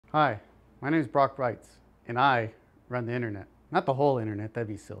Hi, my name is Brock Wrights, and I run the internet. Not the whole internet, that'd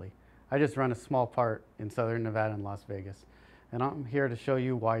be silly. I just run a small part in Southern Nevada and Las Vegas. And I'm here to show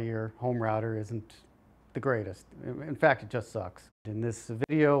you why your home router isn't the greatest. In fact, it just sucks. In this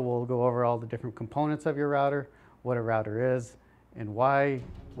video, we'll go over all the different components of your router, what a router is, and why,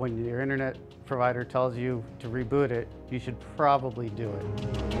 when your internet provider tells you to reboot it, you should probably do it.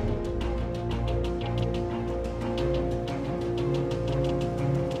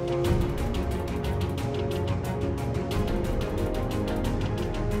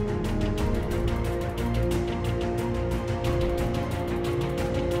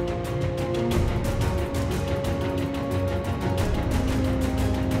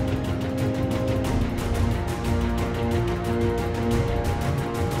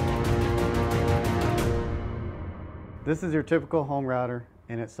 This is your typical home router,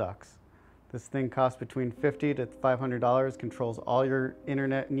 and it sucks. This thing costs between $50 to $500, controls all your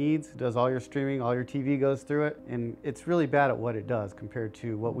internet needs, does all your streaming, all your TV goes through it, and it's really bad at what it does compared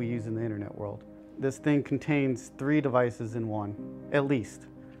to what we use in the internet world. This thing contains 3 devices in one, at least.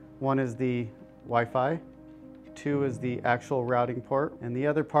 One is the Wi-Fi, 2 is the actual routing port, and the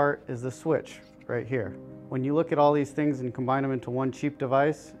other part is the switch right here. When you look at all these things and combine them into one cheap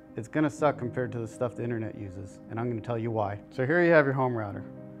device, it's going to suck compared to the stuff the internet uses, and I'm going to tell you why. So here you have your home router.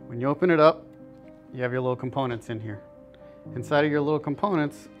 When you open it up, you have your little components in here. Inside of your little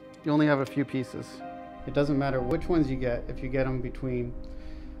components, you only have a few pieces. It doesn't matter which ones you get. If you get them between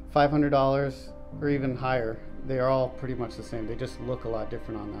 $500 or even higher, they are all pretty much the same. They just look a lot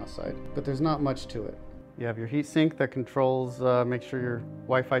different on the outside, but there's not much to it. You have your heat sink that controls, make sure your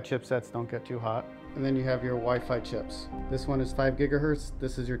Wi-Fi chipsets don't get too hot. And then you have your Wi-Fi chips. This one is 5 gigahertz.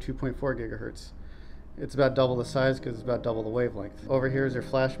 This is your 2.4 gigahertz. It's about double the size because it's about double the wavelength. Over here is your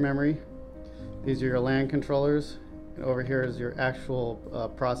flash memory. These are your LAN controllers. And over here is your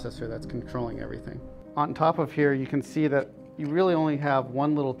actual processor that's controlling everything. On top of here, you can see that you really only have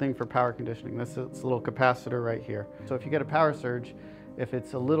one little thing for power conditioning. This is a little capacitor right here. So if you get a power surge, if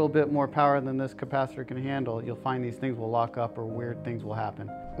it's a little bit more power than this capacitor can handle, you'll find these things will lock up or weird things will happen.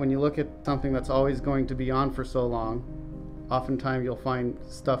 When you look at something that's always going to be on for so long, oftentimes you'll find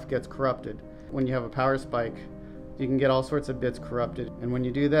stuff gets corrupted. When you have a power spike, you can get all sorts of bits corrupted. And when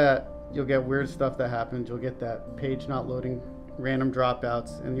you do that, you'll get weird stuff that happens. You'll get that page not loading, random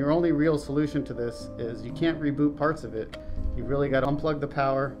dropouts. And your only real solution to this is you can't reboot parts of it. You've really got to unplug the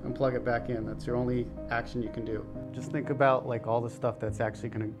power and plug it back in. That's your only action you can do. Just think about like all the stuff that's actually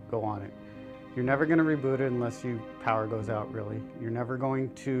going to go on it. You're never going to reboot it unless power goes out, really. You're never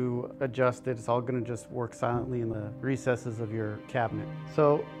going to adjust it. It's all going to just work silently in the recesses of your cabinet.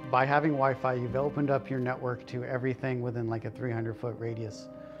 So by having Wi-Fi, you've opened up your network to everything within like a 300-foot radius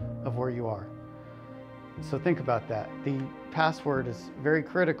of where you are. So think about that. The password is very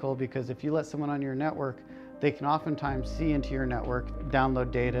critical because if you let someone on your network, they can oftentimes see into your network, download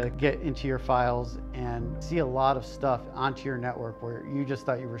data, get into your files, and see a lot of stuff onto your network where you just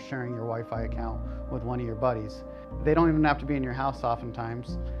thought you were sharing your Wi-Fi account with one of your buddies. They don't even have to be in your house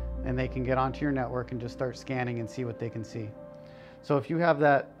oftentimes, and they can get onto your network and just start scanning and see what they can see. So if you have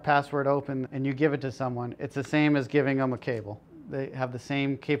that password open and you give it to someone, it's the same as giving them a cable. They have the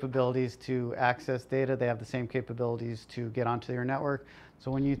same capabilities to access data. They have the same capabilities to get onto your network.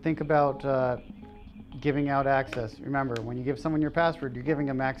 So when you think about giving out access, remember, when you give someone your password, you're giving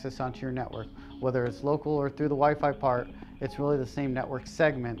them access onto your network. Whether it's local or through the Wi-Fi part, it's really the same network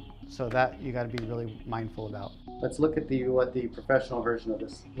segment, so that you got to be really mindful about. Let's look at what the professional version of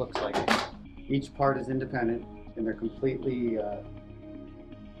this looks like. Each part is independent, and they're completely,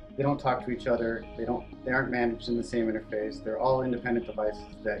 they don't talk to each other. They aren't managed in the same interface. They're all independent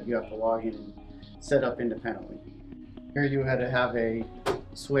devices that you have to log in and set up independently. Here you had to have a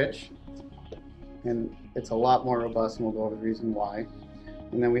switch, and it's a lot more robust, and we'll go over the reason why.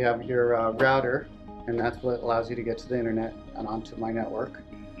 And then we have your router, and that's what allows you to get to the internet and onto my network.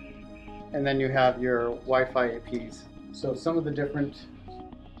 And then you have your Wi-Fi APs. So some of the different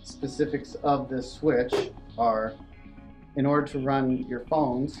specifics of this switch are, in order to run your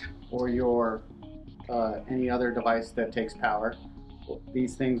phones or your any other device that takes power,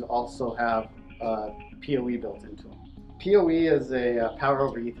 these things also have PoE built into them. PoE is a power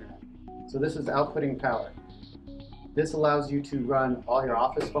over Ethernet. So this is outputting power. This allows you to run all your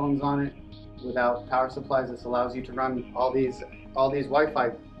office phones on it without power supplies. This allows you to run all these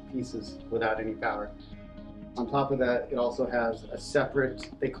Wi-Fi pieces without any power. On top of that, it also has a separate,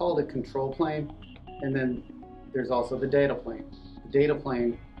 they call it a control plane, and then there's also the data plane. The data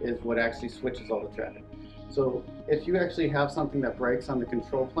plane is what actually switches all the traffic. So if you actually have something that breaks on the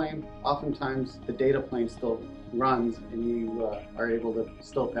control plane, oftentimes the data plane still runs and you are able to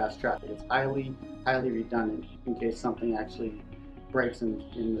still pass traffic. It's highly redundant in case something actually breaks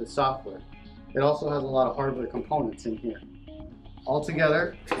in the software. It also has a lot of hardware components in here.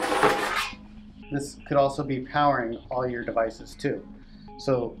 Altogether, this could also be powering all your devices too.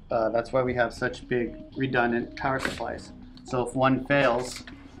 So that's why we have such big redundant power supplies. So if one fails,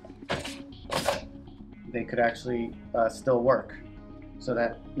 they could actually still work. So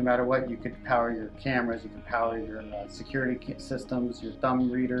that no matter what, you could power your cameras, you could power your security systems, your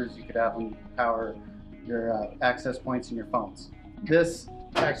thumb readers, you could have them power your access points in your phones. This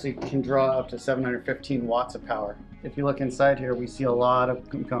actually can draw up to 715 watts of power. If you look inside here, we see a lot of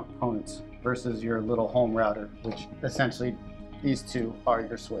components versus your little home router, which essentially these two are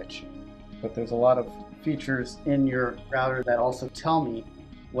your switch. But there's a lot of features in your router that also tell me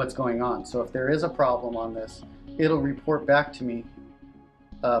what's going on. So if there is a problem on this, it'll report back to me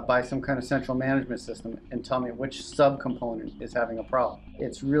by some kind of central management system and tell me which subcomponent is having a problem.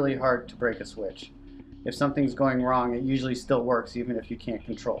 It's really hard to break a switch. If something's going wrong, it usually still works even if you can't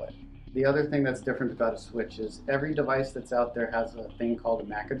control it. The other thing that's different about a switch is every device that's out there has a thing called a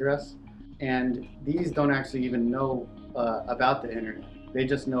MAC address, and these don't actually even know about the internet. They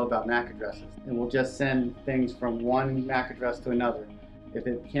just know about MAC addresses and will just send things from one MAC address to another. If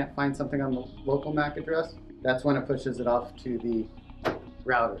it can't find something on the local MAC address, that's when it pushes it off to the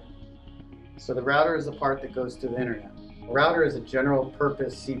router. So the router is the part that goes to the internet. A router is a general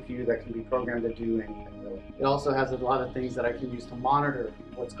purpose CPU that can be programmed to do anything really. It also has a lot of things that I can use to monitor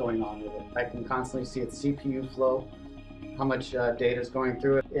what's going on with it. I can constantly see its CPU flow, how much data is going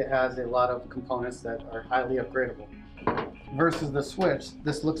through it. It has a lot of components that are highly upgradable. Versus the switch,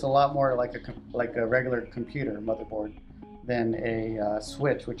 this looks a lot more like a regular computer motherboard than a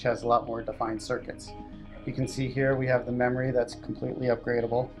switch, which has a lot more defined circuits. You can see here we have the memory that's completely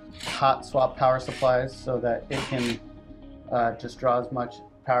upgradable. Hot swap power supplies so that it can just draw as much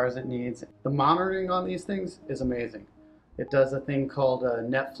power as it needs. The monitoring on these things is amazing. It does a thing called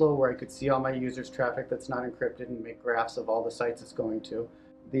NetFlow where I could see all my users' traffic that's not encrypted and make graphs of all the sites it's going to.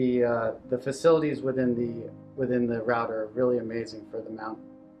 The facilities within the router are really amazing for the amount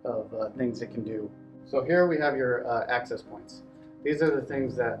of things it can do. So here we have your access points. These are the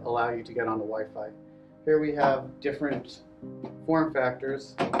things that allow you to get onto Wi-Fi. Here we have different form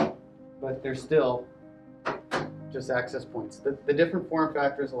factors, but they're still just access points. The different form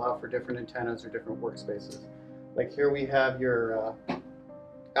factors allow for different antennas or different workspaces. Like here we have your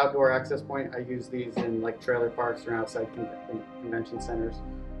outdoor access point. I use these in like trailer parks or outside convention centers.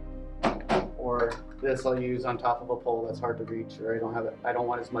 Or this I'll use on top of a pole that's hard to reach, or I don't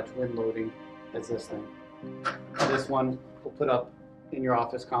want as much wind loading as this thing. This one we'll put up in your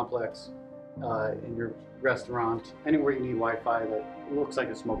office complex, in your restaurant, anywhere you need Wi-Fi that looks like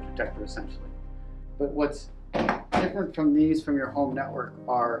a smoke detector essentially. But what's different from these from your home network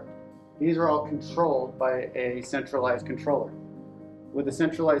are these are all controlled by a centralized controller. With a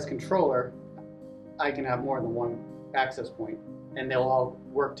centralized controller, I can have more than one access point, and they'll all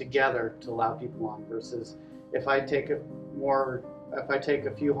work together to allow people on. Versus if I take a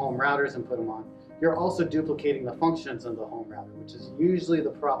few home routers and put them on, you're also duplicating the functions of the home router, which is usually the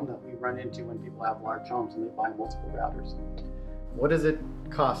problem that we run into when people have large homes and they buy multiple routers. What does it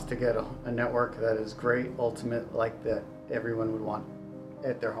cost to get a network that is great, ultimate, like that everyone would want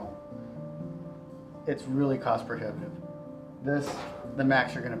at their home? It's really cost prohibitive. The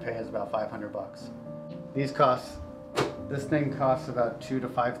max you're going to pay is about $500. This thing costs about $2,000 to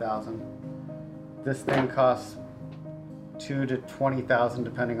 $5,000. This thing costs $2,000 to $20,000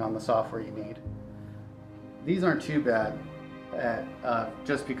 depending on the software you need. These aren't too bad,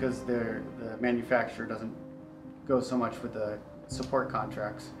 just because the manufacturer doesn't go so much with the support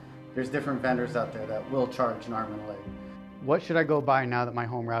contracts. There's different vendors out there that will charge an arm and a leg. What should I go buy now that my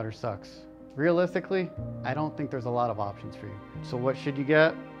home router sucks? Realistically, I don't think there's a lot of options for you. So what should you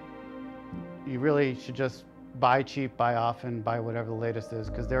get? You really should just buy cheap, buy often, buy whatever the latest is,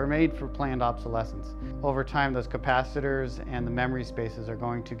 because they're made for planned obsolescence. Over time, those capacitors and the memory spaces are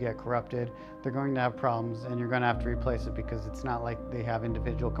going to get corrupted. They're going to have problems, and you're going to have to replace it because it's not like they have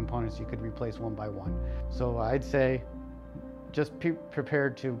individual components you could replace one by one. So I'd say just be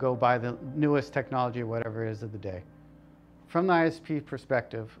prepared to go buy the newest technology or whatever it is of the day. From the ISP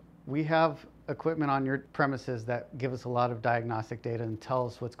perspective, we have equipment on your premises that give us a lot of diagnostic data and tell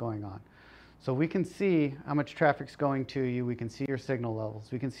us what's going on. So we can see how much traffic's going to you, we can see your signal levels,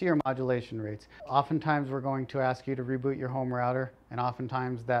 we can see your modulation rates. Oftentimes we're going to ask you to reboot your home router, and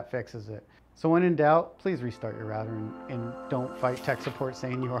oftentimes that fixes it. So when in doubt, please restart your router and don't fight tech support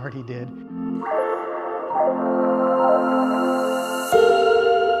saying you already did.